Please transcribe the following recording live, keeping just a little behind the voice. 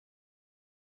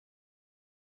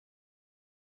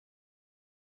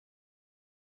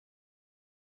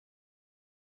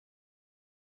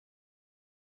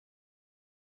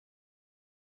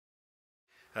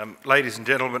Ladies and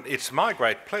gentlemen, it's my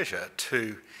great pleasure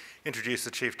to introduce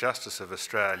the Chief Justice of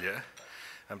Australia,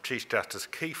 Chief Justice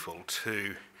Kiefel,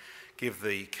 to give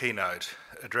the keynote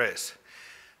address.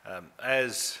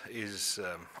 As is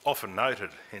often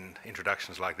noted in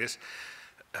introductions like this,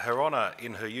 Her Honour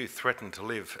in her youth threatened to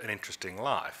live an interesting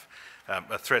life,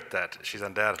 a threat that she's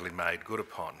undoubtedly made good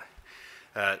upon.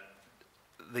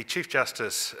 The Chief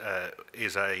Justice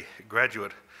is a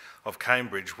graduate of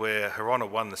Cambridge, where Her Honour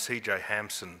won the C.J.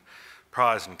 Hampson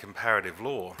Prize in Comparative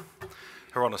Law.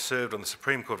 Her Honour served on the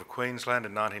Supreme Court of Queensland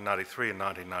in 1993 and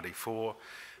 1994,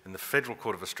 in the Federal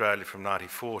Court of Australia from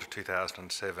 1994 to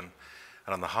 2007,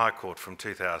 and on the High Court from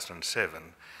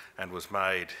 2007, and was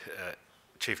made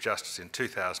Chief Justice in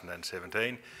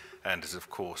 2017, and is of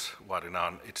course widely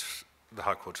known, it's the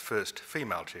High Court's first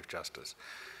female Chief Justice.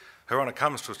 Her Honour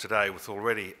comes to us today with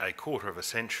already a quarter of a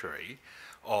century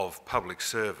of public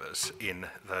service in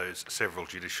those several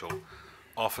judicial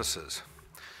offices.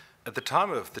 At the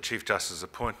time of the Chief Justice's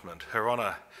appointment, Her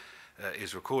Honour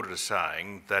is recorded as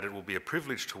saying that it will be a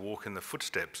privilege to walk in the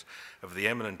footsteps of the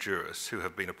eminent jurists who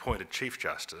have been appointed Chief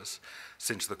Justice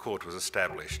since the Court was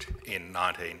established in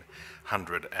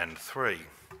 1903,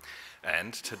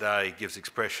 and today gives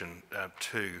expression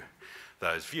to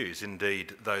those views.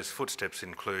 Indeed, those footsteps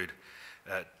include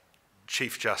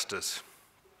Chief Justice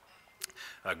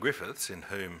Griffiths, in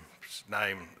whose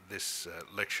name this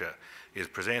lecture is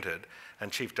presented,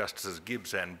 and Chief Justices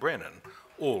Gibbs and Brennan,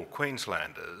 all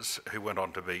Queenslanders who went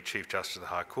on to be Chief Justice of the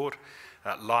High Court,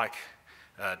 like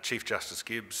Chief Justice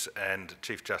Gibbs and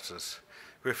Chief Justice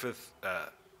Griffith.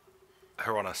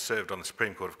 Her Honour served on the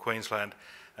Supreme Court of Queensland,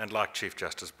 and like Chief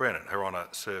Justice Brennan, Her Honour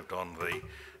served on the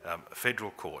Federal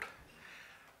Court.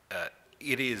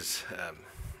 It is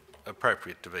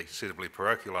appropriate to be suitably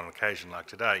parochial on an occasion like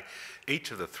today.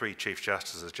 Each of the three Chief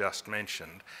Justices just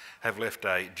mentioned have left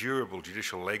a durable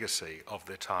judicial legacy of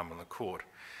their time on the Court.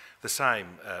 The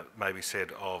same may be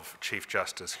said of Chief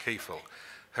Justice Kiefel.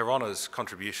 Her Honour's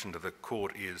contribution to the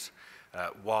Court is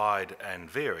wide and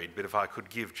varied, but if I could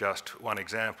give just one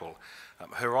example,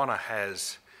 Her Honour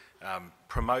has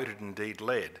promoted, indeed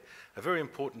led, a very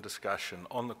important discussion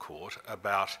on the Court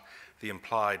about the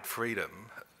implied freedom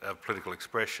of political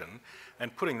expression,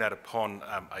 and putting that upon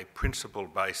a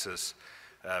principled basis,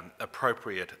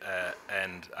 appropriate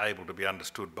and able to be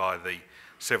understood by the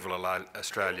several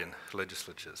Australian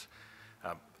legislatures.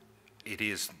 It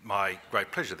is my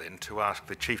great pleasure then to ask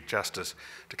the Chief Justice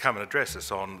to come and address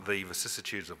us on the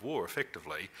vicissitudes of war,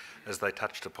 effectively, as they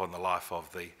touched upon the life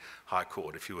of the High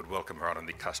Court. If you would welcome her on in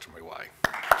the customary way.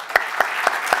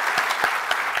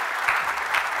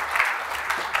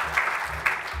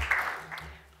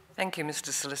 Thank you, Mr.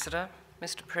 Solicitor.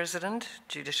 Mr. President,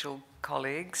 judicial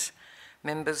colleagues,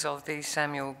 members of the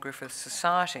Samuel Griffith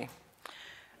Society.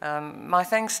 My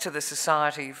thanks to the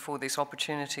Society for this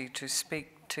opportunity to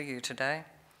speak to you today.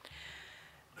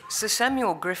 Sir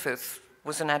Samuel Griffith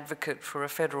was an advocate for a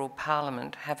federal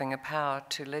parliament having a power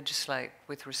to legislate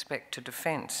with respect to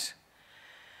defence.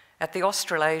 At the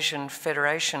Australasian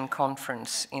Federation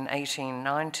Conference in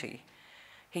 1890,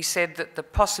 he said that the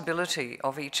possibility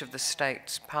of each of the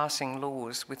states passing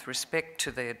laws with respect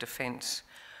to their defence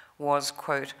was,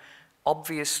 quote,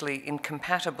 obviously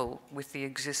incompatible with the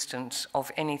existence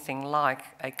of anything like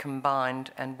a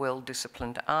combined and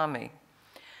well-disciplined army,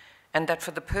 and that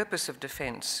for the purpose of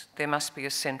defence there must be a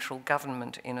central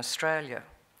government in Australia.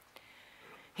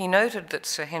 He noted that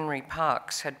Sir Henry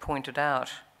Parkes had pointed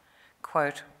out,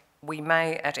 quote, we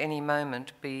may at any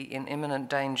moment be in imminent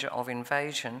danger of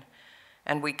invasion,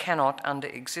 and we cannot, under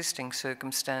existing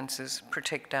circumstances,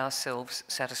 protect ourselves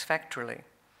satisfactorily.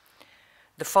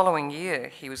 The following year,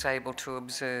 he was able to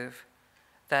observe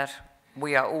that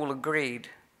we are all agreed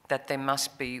that there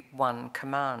must be one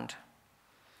command.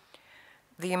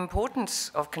 The importance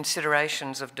of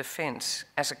considerations of defence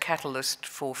as a catalyst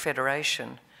for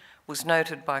federation was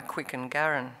noted by Quick and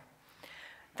Garron.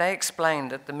 They explained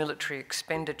that the military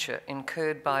expenditure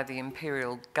incurred by the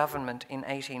imperial government in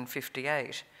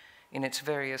 1858 in its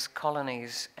various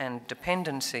colonies and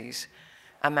dependencies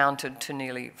amounted to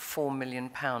nearly £4 million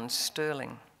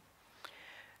sterling.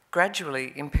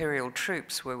 Gradually, imperial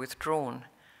troops were withdrawn,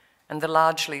 and the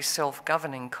largely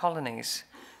self-governing colonies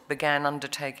began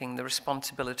undertaking the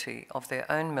responsibility of their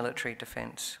own military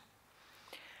defence.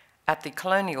 At the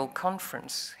Colonial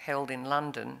Conference held in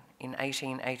London in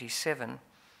 1887,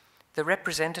 the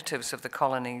representatives of the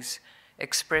colonies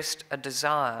expressed a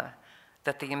desire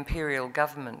that the imperial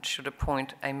government should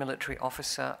appoint a military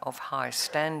officer of high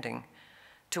standing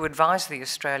to advise the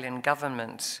Australian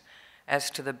governments as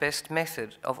to the best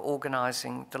method of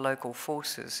organising the local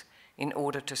forces in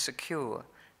order to secure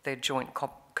their joint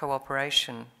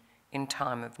cooperation in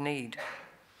time of need.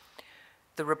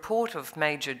 The report of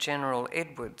Major General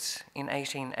Edwards in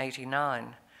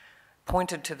 1889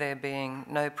 pointed to there being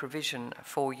no provision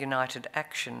for united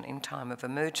action in time of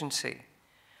emergency.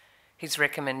 His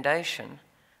recommendation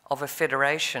of a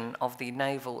federation of the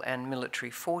naval and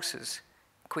military forces,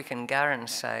 Quick and Garran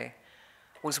say,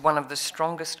 was one of the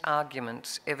strongest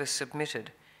arguments ever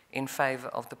submitted in favour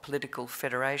of the political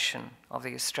federation of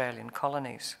the Australian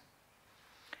colonies.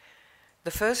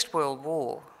 The First World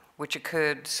War, which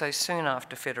occurred so soon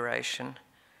after federation,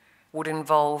 would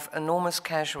involve enormous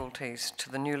casualties to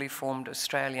the newly formed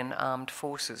Australian armed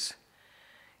forces.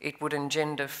 It would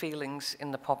engender feelings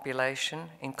in the population,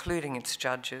 including its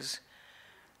judges,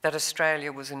 that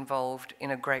Australia was involved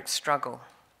in a great struggle.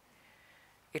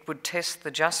 It would test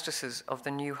the justices of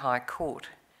the new High Court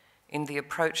in the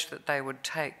approach that they would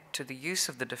take to the use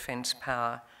of the defence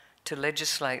power to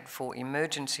legislate for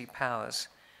emergency powers,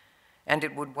 and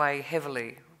it would weigh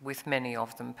heavily with many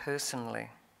of them personally.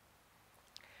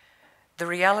 The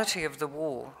reality of the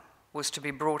war was to be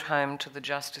brought home to the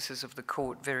justices of the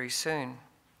court very soon.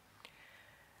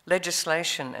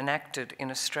 Legislation enacted in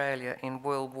Australia in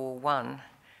World War I,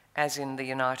 as in the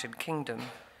United Kingdom,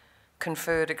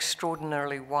 conferred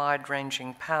extraordinarily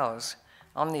wide-ranging powers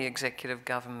on the executive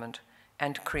government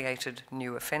and created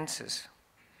new offences.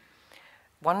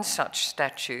 One such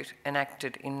statute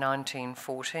enacted in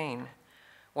 1914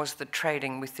 was the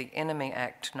Trading with the Enemy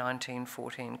Act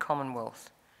 1914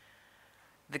 Commonwealth.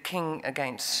 The King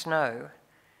against Snow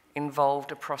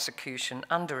involved a prosecution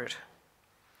under it.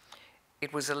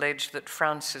 It was alleged that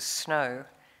Francis Snow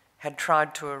had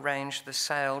tried to arrange the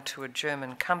sale to a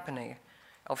German company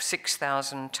of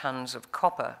 6,000 tonnes of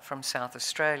copper from South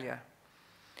Australia.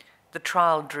 The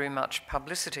trial drew much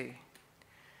publicity.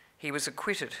 He was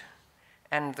acquitted,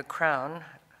 and the Crown,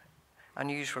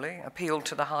 unusually, appealed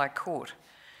to the High Court,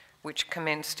 which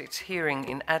commenced its hearing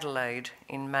in Adelaide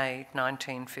in May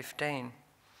 1915.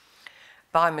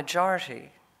 By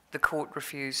majority, the court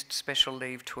refused special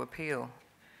leave to appeal.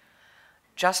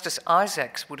 Justice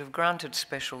Isaacs would have granted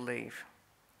special leave.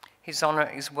 His Honour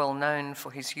is well known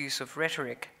for his use of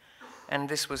rhetoric, and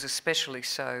this was especially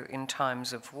so in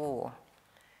times of war.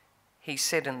 He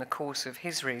said in the course of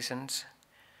his reasons,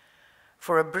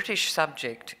 "For a British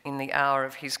subject in the hour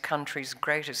of his country's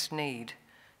greatest need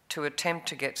to attempt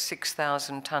to get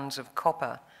 6,000 tonnes of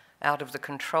copper out of the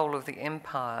control of the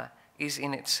Empire is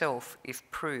in itself, if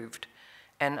proved,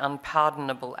 an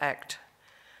unpardonable act.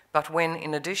 But when,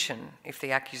 in addition, if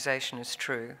the accusation is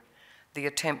true, the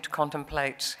attempt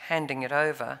contemplates handing it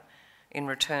over in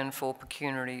return for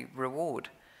pecuniary reward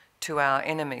to our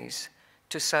enemies,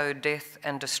 to sow death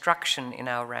and destruction in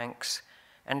our ranks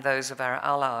and those of our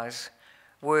allies,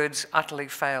 words utterly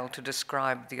fail to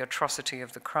describe the atrocity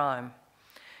of the crime.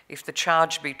 If the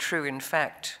charge be true in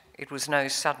fact, it was no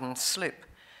sudden slip,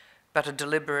 but a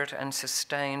deliberate and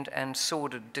sustained and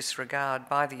sordid disregard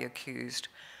by the accused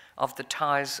of the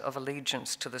ties of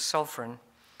allegiance to the sovereign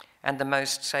and the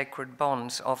most sacred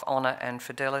bonds of honour and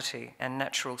fidelity and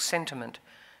natural sentiment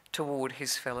towards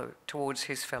his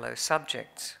fellow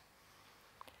subjects."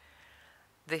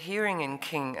 The hearing in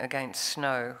King against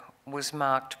Snow was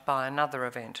marked by another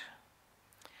event.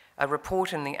 A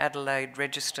report in the Adelaide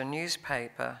Register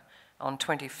newspaper on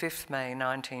 25th May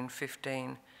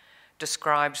 1915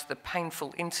 describes the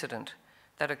painful incident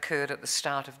that occurred at the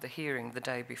start of the hearing the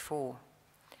day before.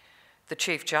 The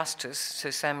Chief Justice,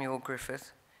 Sir Samuel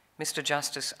Griffith, Mr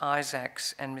Justice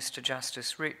Isaacs and Mr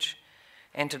Justice Rich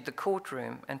entered the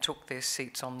courtroom and took their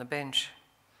seats on the bench.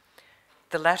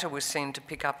 The latter was seen to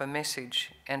pick up a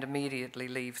message and immediately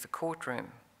leave the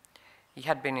courtroom. He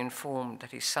had been informed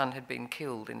that his son had been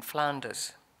killed in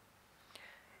Flanders.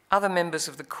 Other members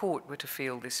of the court were to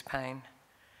feel this pain.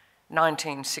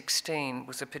 1916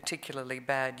 was a particularly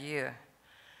bad year.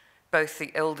 Both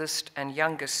the eldest and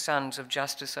youngest sons of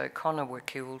Justice O'Connor were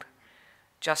killed.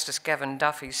 Justice Gavin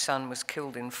Duffy's son was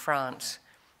killed in France,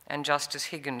 and Justice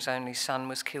Higgins' only son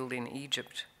was killed in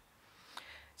Egypt.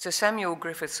 Sir Samuel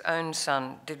Griffith's own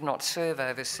son did not serve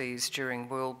overseas during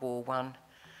World War I,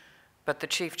 but the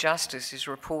Chief Justice is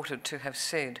reported to have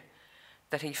said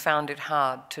that he found it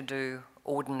hard to do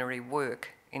ordinary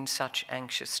work in such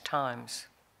anxious times.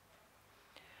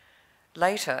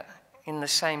 Later, in the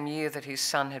same year that his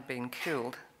son had been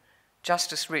killed,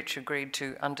 Justice Rich agreed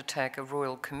to undertake a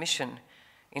royal commission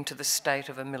into the state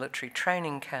of a military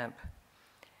training camp.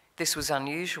 This was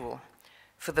unusual,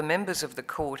 for the members of the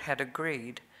court had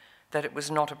agreed that it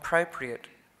was not appropriate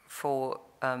for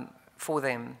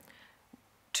them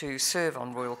to serve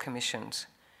on royal commissions,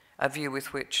 a view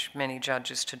with which many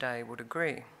judges today would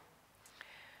agree.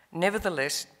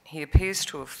 Nevertheless, he appears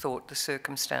to have thought the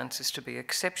circumstances to be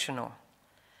exceptional.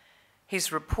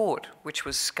 His report, which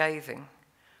was scathing,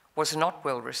 was not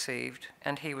well received,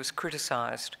 and he was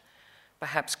criticised,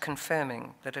 perhaps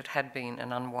confirming that it had been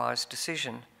an unwise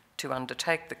decision to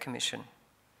undertake the commission.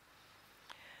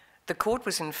 The court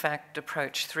was in fact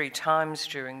approached 3 times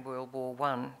during World War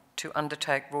I to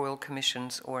undertake royal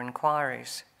commissions or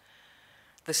inquiries.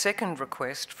 The second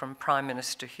request from Prime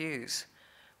Minister Hughes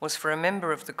was for a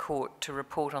member of the court to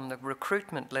report on the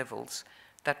recruitment levels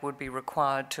that would be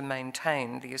required to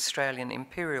maintain the Australian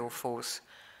Imperial Force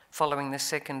following the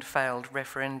second failed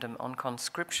referendum on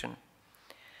conscription.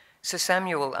 Sir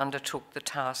Samuel undertook the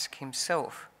task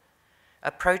himself,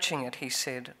 approaching it, he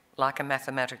said, like a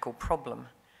mathematical problem,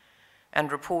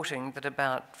 and reporting that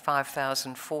about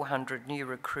 5,400 new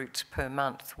recruits per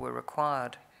month were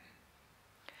required.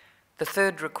 The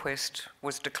third request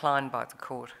was declined by the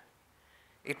court.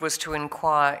 It was to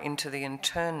inquire into the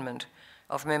internment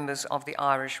of members of the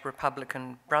Irish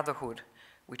Republican Brotherhood,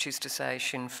 which is to say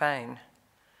Sinn Féin.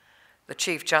 The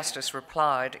Chief Justice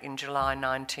replied in July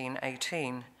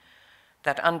 1918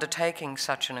 that undertaking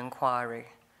such an inquiry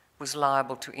was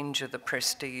liable to injure the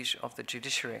prestige of the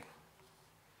judiciary.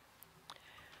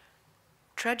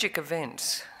 Tragic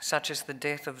events, such as the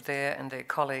death of their and their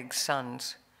colleagues'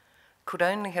 sons, could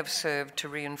only have served to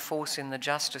reinforce in the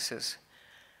justices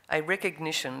a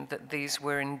recognition that these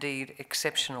were indeed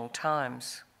exceptional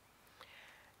times.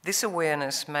 This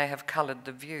awareness may have coloured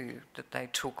the view that they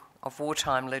took of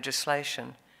wartime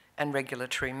legislation and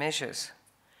regulatory measures.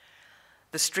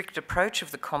 The strict approach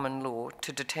of the common law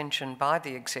to detention by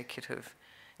the executive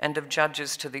and of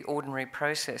judges to the ordinary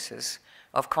processes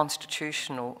of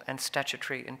constitutional and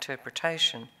statutory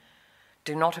interpretation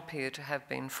do not appear to have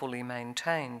been fully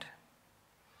maintained.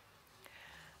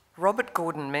 Robert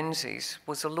Gordon Menzies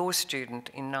was a law student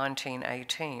in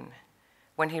 1918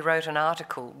 when he wrote an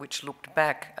article which looked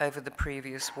back over the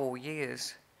previous war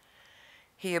years.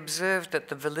 He observed that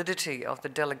the validity of the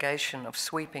delegation of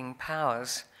sweeping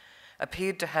powers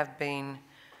appeared to have been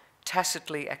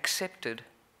tacitly accepted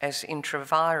as intra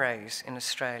vires in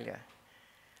Australia.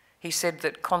 He said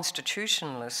that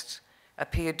constitutionalists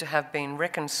appeared to have been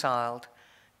reconciled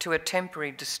to a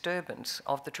temporary disturbance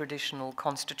of the traditional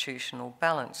constitutional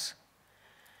balance.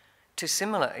 To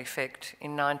similar effect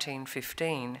in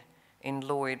 1915 in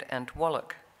Lloyd and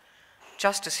Wallach,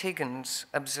 Justice Higgins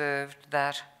observed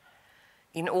that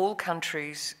in all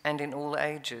countries and in all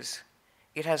ages,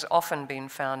 it has often been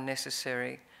found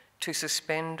necessary to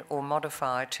suspend or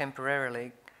modify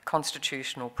temporarily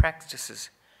constitutional practices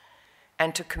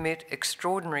and to commit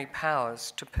extraordinary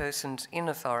powers to persons in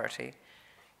authority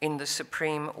in the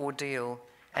supreme ordeal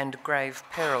and grave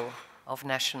peril of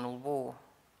national war.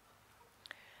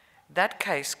 That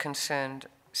case concerned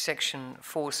Section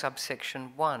 4,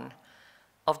 subsection 1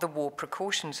 of the War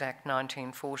Precautions Act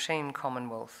 1914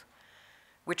 Commonwealth,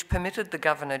 which permitted the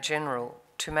Governor-General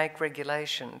to make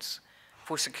regulations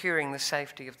for securing the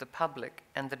safety of the public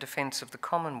and the defence of the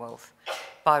Commonwealth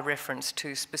by reference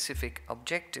to specific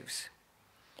objectives.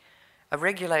 A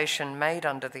regulation made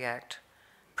under the Act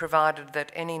provided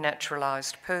that any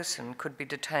naturalised person could be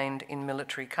detained in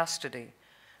military custody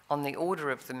on the order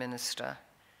of the Minister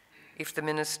if the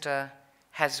Minister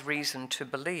has reason to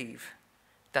believe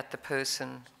that the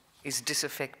person is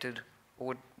disaffected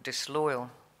or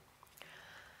disloyal.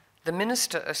 The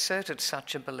Minister asserted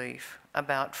such a belief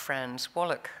about Franz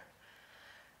Wallach,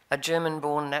 a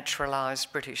German-born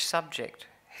naturalised British subject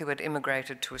who had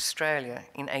immigrated to Australia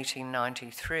in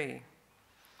 1893.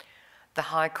 The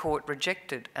High Court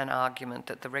rejected an argument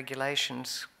that the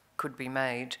regulations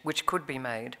which could be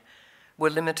made, were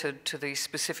limited to the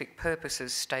specific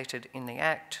purposes stated in the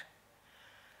Act.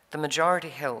 The majority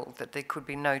held that there could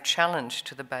be no challenge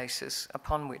to the basis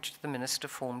upon which the Minister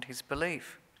formed his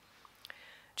belief.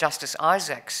 Justice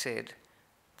Isaacs said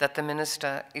that the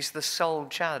Minister is the sole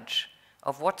judge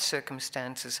of what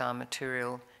circumstances are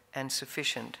material and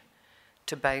sufficient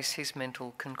to base his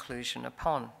mental conclusion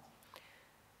upon,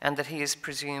 and that he is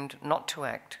presumed not to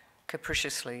act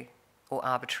capriciously or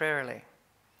arbitrarily.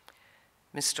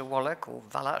 Mr. Wallach, or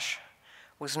Wallach,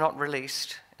 was not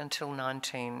released until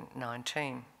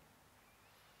 1919.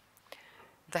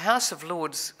 The House of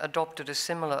Lords adopted a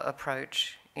similar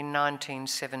approach in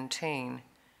 1917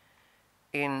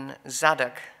 in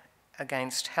Zadok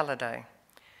against Halliday,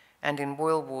 and in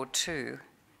World War II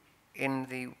in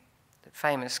the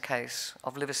famous case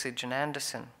of Liversidge and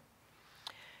Anderson.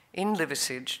 In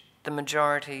Liversidge, the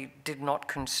majority did not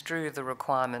construe the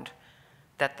requirement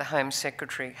that the Home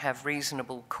Secretary have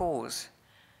reasonable cause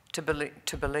to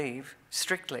believe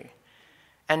strictly,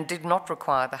 and did not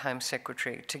require the Home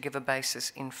Secretary to give a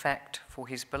basis in fact for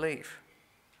his belief.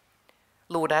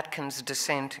 Lord Atkin's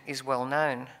dissent is well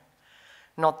known,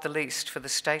 not the least for the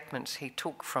statements he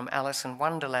took from Alice in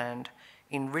Wonderland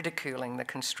in ridiculing the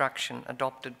construction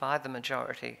adopted by the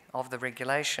majority of the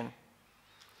regulation.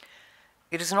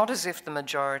 It is not as if the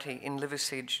majority in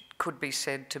Liversidge could be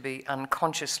said to be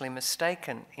unconsciously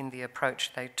mistaken in the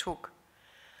approach they took.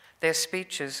 Their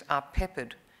speeches are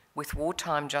peppered with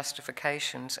wartime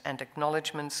justifications and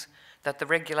acknowledgements that the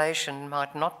regulation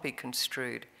might not be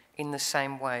construed in the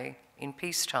same way in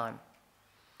peacetime.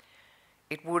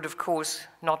 It would, of course,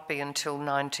 not be until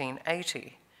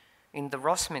 1980, in the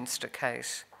Rossminster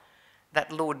case,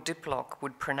 that Lord Diplock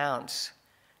would pronounce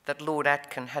that Lord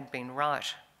Atkin had been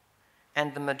right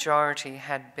and the majority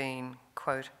had been,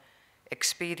 quote,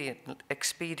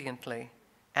 expediently,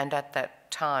 and at that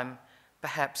time,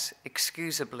 perhaps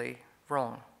excusably,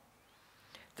 wrong.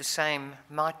 The same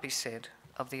might be said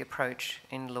of the approach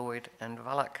in Lloyd and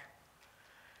Wallach.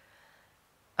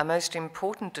 A most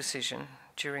important decision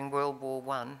during World War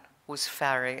I was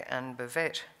Farry and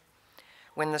Bevett,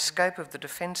 when the scope of the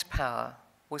defence power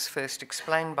was first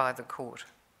explained by the court.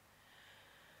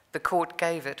 The court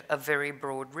gave it a very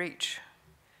broad reach,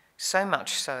 so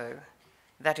much so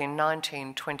that in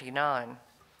 1929,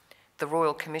 the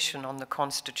Royal Commission on the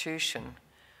Constitution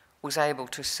was able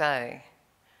to say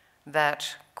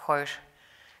that, quote,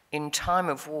 in time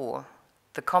of war,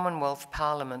 the Commonwealth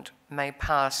Parliament may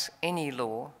pass any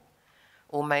law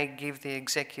or may give the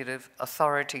executive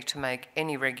authority to make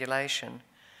any regulation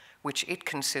which it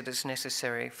considers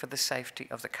necessary for the safety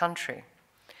of the country.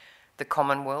 The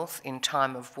Commonwealth in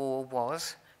time of war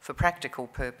was, for practical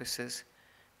purposes,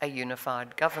 a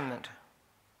unified government.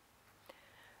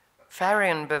 Farry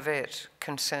and Bevett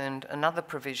concerned another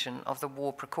provision of the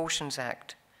War Precautions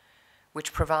Act,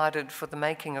 which provided for the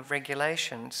making of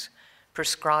regulations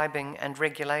prescribing and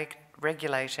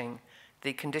regulating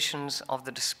the conditions of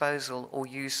the disposal or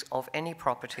use of any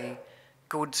property,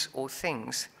 goods or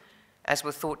things, as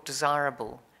were thought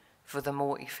desirable for the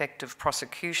more effective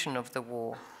prosecution of the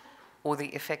war or the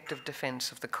effective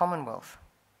defence of the Commonwealth.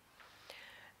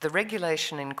 The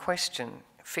regulation in question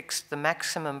fixed the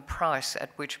maximum price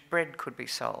at which bread could be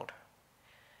sold.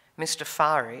 Mr.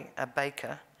 Farry, a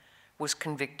baker, was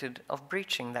convicted of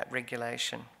breaching that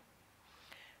regulation.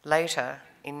 Later,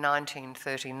 in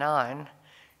 1939,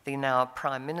 the now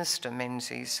Prime Minister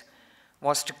Menzies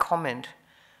was to comment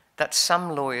that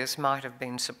some lawyers might have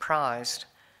been surprised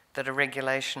that a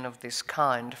regulation of this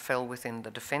kind fell within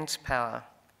the defence power.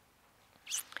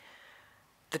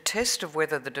 The test of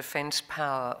whether the defence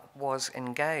power was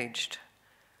engaged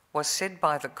was said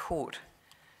by the court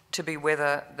to be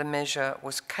whether the measure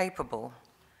was capable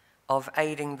of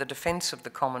aiding the defence of the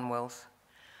Commonwealth,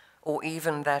 or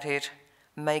even that it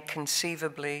may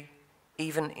conceivably,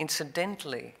 even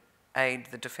incidentally, aid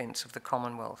the defence of the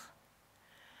Commonwealth.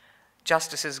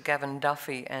 Justices Gavin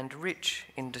Duffy and Rich,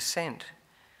 in dissent,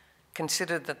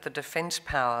 considered that the defence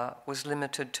power was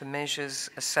limited to measures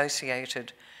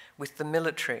associated with the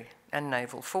military and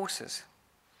naval forces,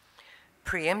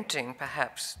 preempting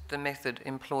perhaps the method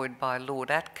employed by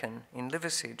Lord Atkin in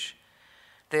Liversidge.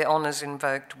 Their honours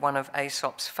invoked one of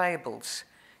Aesop's fables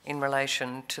in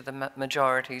relation to the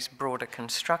majority's broader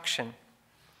construction.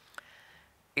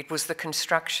 It was the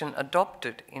construction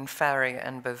adopted in Farry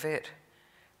and Bevett,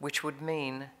 which would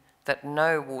mean that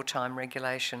no wartime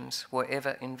regulations were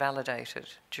ever invalidated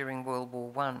during World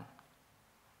War I.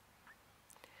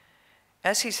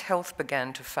 As his health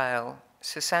began to fail,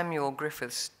 Sir Samuel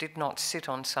Griffiths did not sit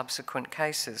on subsequent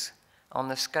cases on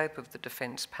the scope of the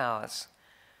defence powers,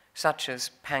 such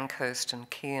as Pankhurst and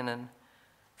Kiernan,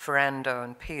 Ferrando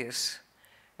and Pearce,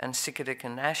 and Sickedick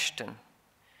and Ashton.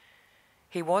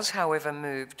 He was, however,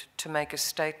 moved to make a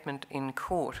statement in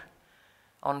court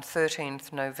on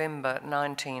 13th November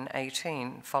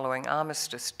 1918, following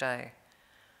Armistice Day.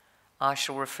 I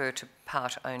shall refer to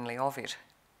part only of it.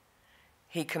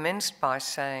 He commenced by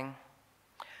saying,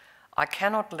 "I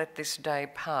cannot let this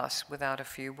day pass without a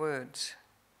few words.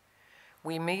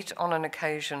 We meet on an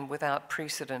occasion without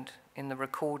precedent in the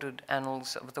recorded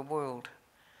annals of the world.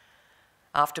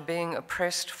 After being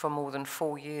oppressed for more than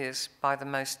 4 years by the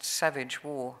most savage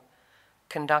war,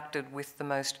 conducted with the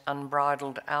most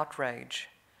unbridled outrage,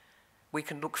 we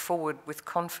can look forward with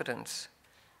confidence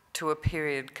to a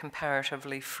period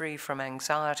comparatively free from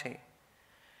anxiety.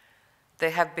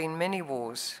 There have been many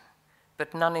wars,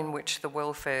 but none in which the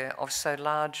welfare of so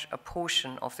large a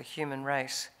portion of the human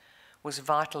race was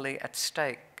vitally at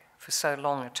stake for so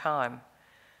long a time,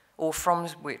 or from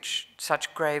which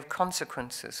such grave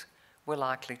consequences were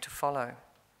likely to follow.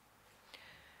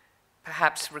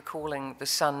 Perhaps recalling the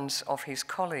sons of his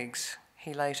colleagues,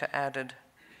 he later added,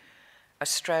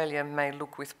 "Australia may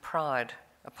look with pride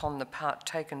upon the part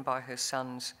taken by her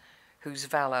sons, whose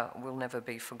valour will never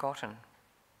be forgotten."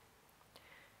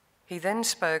 He then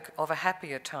spoke of a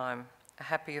happier time, a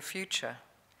happier future,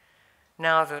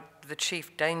 now that the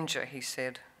chief danger, he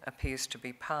said, appears to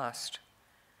be past.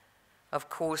 Of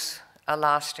course, a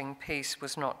lasting peace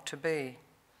was not to be.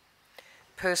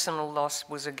 Personal loss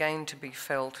was again to be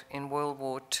felt in World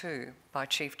War II by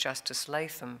Chief Justice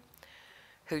Latham,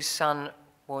 whose son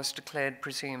was declared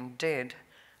presumed dead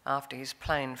after his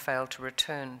plane failed to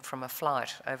return from a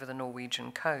flight over the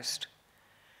Norwegian coast.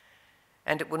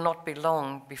 And it would not be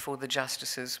long before the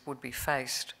justices would be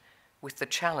faced with the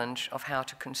challenge of how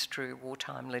to construe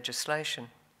wartime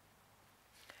legislation.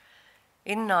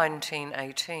 In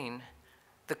 1918,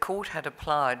 the court had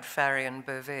applied Farrion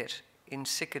Burvett in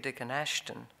Sickerdick and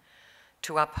Ashton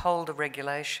to uphold a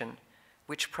regulation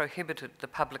which prohibited the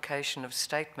publication of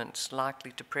statements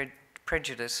likely to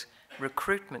prejudice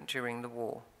recruitment during the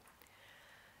war.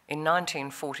 In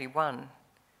 1941,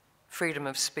 freedom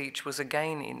of speech was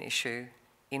again in issue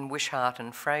in Wishart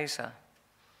and Fraser.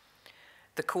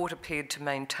 The court appeared to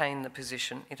maintain the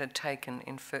position it had taken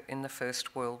in the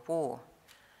First World War.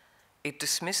 It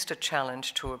dismissed a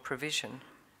challenge to a provision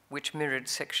which mirrored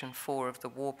Section 4 of the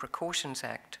War Precautions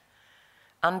Act,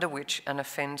 under which an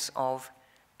offence of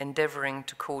endeavouring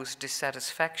to cause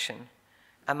dissatisfaction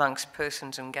amongst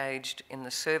persons engaged in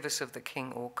the service of the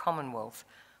King or Commonwealth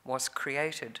was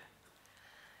created.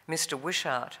 Mr.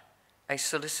 Wishart, a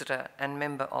solicitor and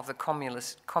member of the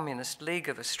Communist League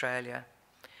of Australia,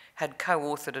 had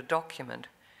co-authored a document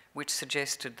which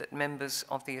suggested that members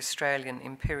of the Australian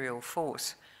Imperial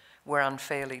Force were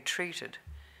unfairly treated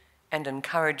and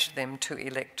encouraged them to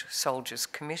elect soldiers'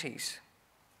 committees.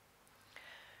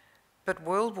 But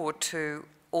World War II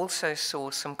also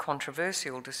saw some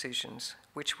controversial decisions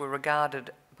which were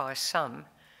regarded by some,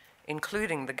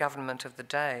 including the government of the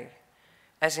day,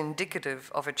 as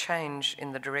indicative of a change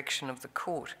in the direction of the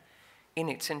court in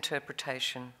its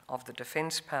interpretation of the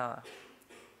defence power.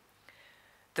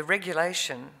 The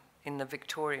regulation in the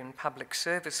Victorian Public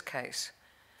Service case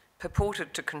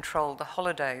purported to control the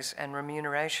holidays and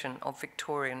remuneration of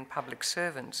Victorian public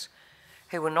servants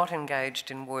who were not engaged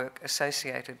in work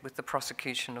associated with the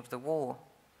prosecution of the war.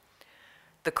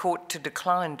 The court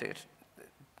declined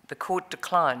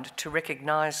to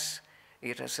recognise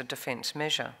it as a defence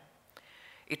measure.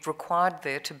 It required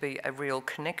there to be a real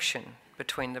connection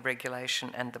between the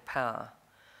regulation and the power.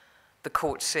 The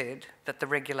court said that the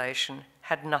regulation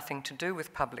had nothing to do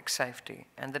with public safety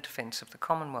and the defence of the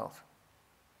Commonwealth.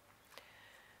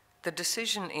 The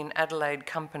decision in Adelaide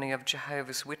Company of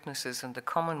Jehovah's Witnesses and the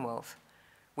Commonwealth,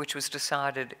 which was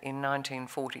decided in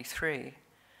 1943,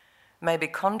 may be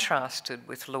contrasted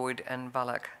with Lloyd and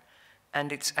Bullock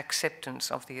and its acceptance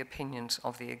of the opinions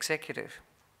of the executive.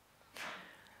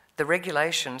 The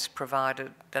regulations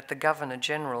provided that the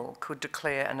Governor-General could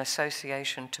declare an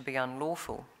association to be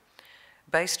unlawful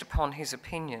based upon his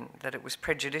opinion that it was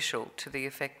prejudicial to the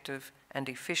effective and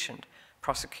efficient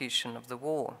prosecution of the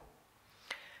war.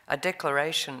 A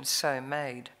declaration so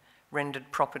made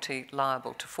rendered property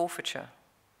liable to forfeiture.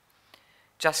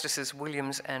 Justices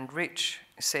Williams and Rich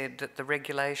said that the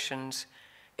regulations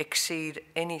exceed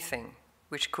anything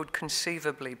which could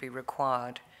conceivably be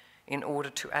required in order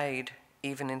to aid,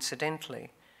 even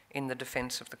incidentally, in the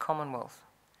defence of the Commonwealth.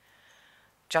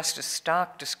 Justice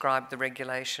Stark described the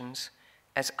regulations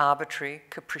as arbitrary,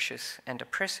 capricious and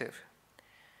oppressive.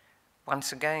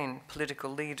 Once again, political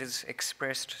leaders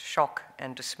expressed shock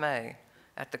and dismay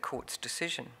at the court's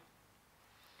decision.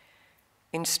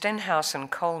 In Stenhouse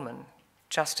and Coleman,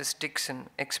 Justice Dixon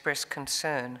expressed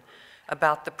concern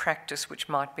about the practice which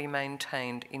might be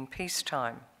maintained in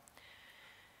peacetime.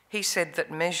 He said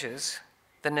that measures,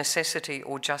 the necessity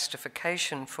or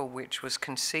justification for which was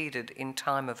conceded in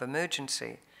time of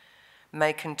emergency,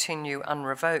 may continue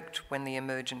unrevoked when the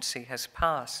emergency has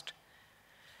passed.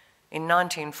 In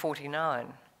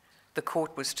 1949, the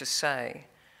court was to say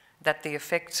that the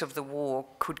effects of the war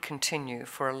could continue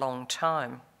for a long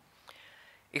time.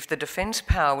 If the defence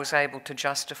power was able to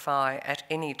justify at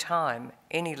any time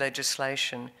any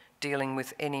legislation dealing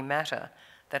with any matter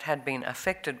that had been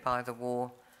affected by the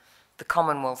war, the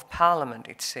Commonwealth Parliament,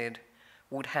 it said,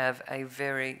 would have a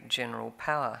very general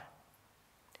power.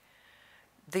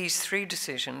 These three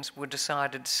decisions were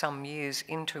decided some years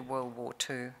into World War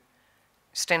II,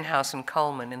 Stenhouse and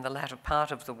Coleman in the latter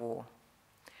part of the war.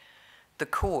 The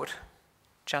court,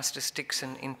 Justice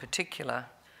Dixon in particular,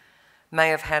 may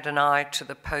have had an eye to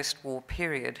the post-war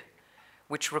period,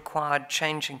 which required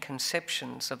changing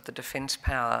conceptions of the defence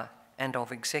power and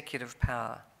of executive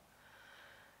power.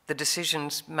 The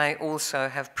decisions may also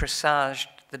have presaged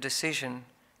the decision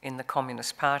in the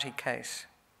Communist Party case.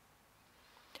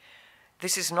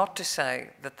 This is not to say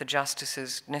that the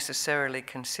justices necessarily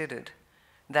considered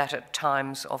that at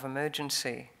times of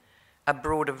emergency, a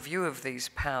broader view of these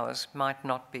powers might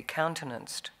not be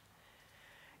countenanced.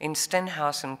 In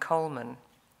Stenhouse and Coleman,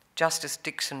 Justice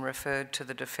Dixon referred to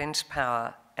the defence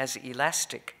power as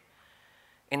elastic.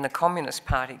 In the Communist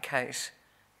Party case,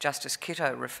 Justice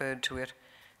Kitto referred to it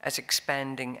as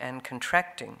expanding and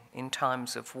contracting in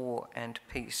times of war and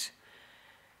peace,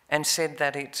 and said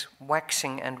that its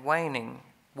waxing and waning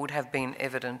would have been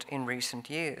evident in recent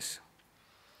years.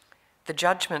 The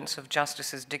judgments of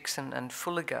Justices Dixon and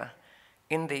Fulliger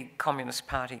in the Communist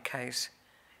Party case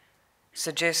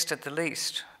suggest at the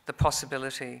least the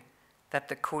possibility that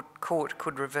the court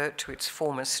could revert to its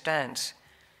former stance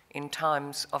in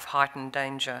times of heightened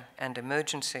danger and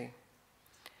emergency.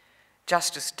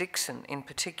 Justice Dixon, in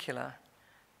particular,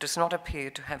 does not appear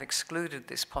to have excluded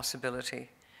this possibility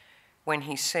when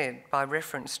he said, by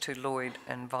reference to Lloyd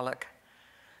and Volokh,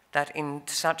 that in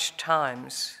such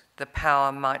times the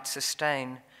power might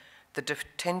sustain the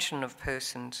detention of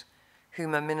persons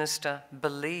whom a minister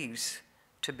believes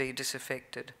to be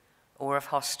disaffected or of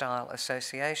hostile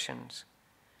associations.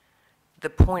 The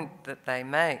point that they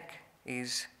make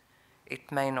is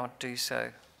it may not do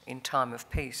so in time of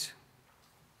peace.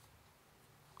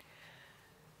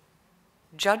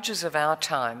 Judges of our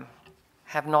time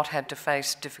have not had to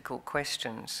face difficult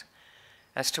questions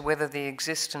as to whether the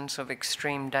existence of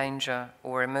extreme danger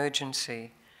or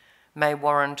emergency may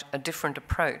warrant a different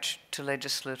approach to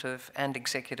legislative and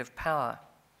executive power.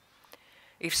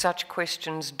 If such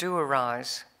questions do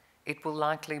arise, it will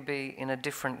likely be in a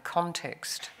different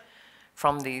context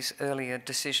from these earlier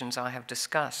decisions I have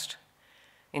discussed,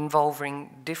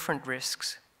 involving different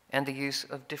risks and the use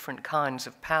of different kinds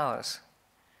of powers.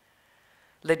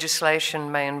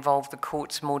 Legislation may involve the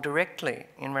courts more directly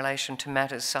in relation to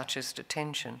matters such as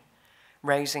detention,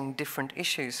 raising different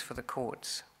issues for the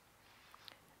courts.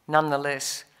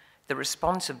 Nonetheless, the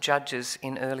response of judges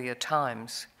in earlier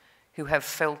times who have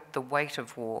felt the weight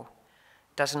of war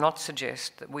does not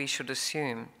suggest that we should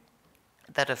assume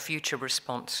that a future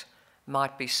response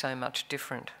might be so much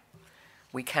different.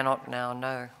 We cannot now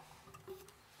know.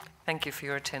 Thank you for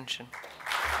your attention.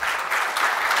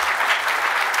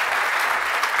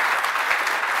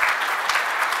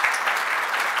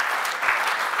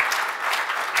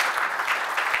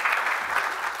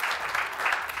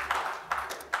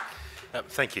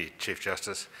 Thank you, Chief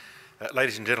Justice.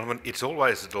 Ladies and gentlemen, it's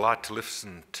always a delight to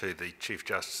listen to the Chief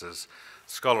Justice's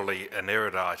scholarly and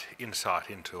erudite insight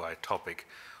into a topic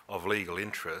of legal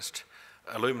interest,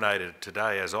 illuminated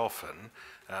today as often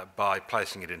by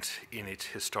placing it in its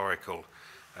historical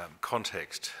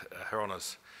context. Her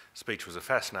Honour's speech was a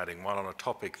fascinating one on a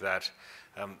topic that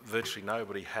virtually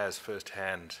nobody has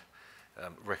first-hand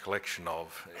recollection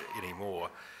of anymore.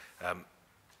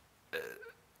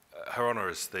 Her Honour,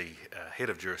 as the head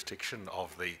of jurisdiction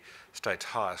of the state's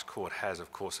highest court, has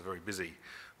of course a very busy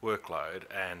workload,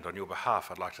 and on your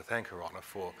behalf I'd like to thank Her Honour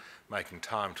for making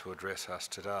time to address us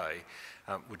today.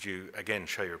 Would you again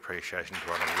show your appreciation to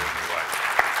Her Honour in the way?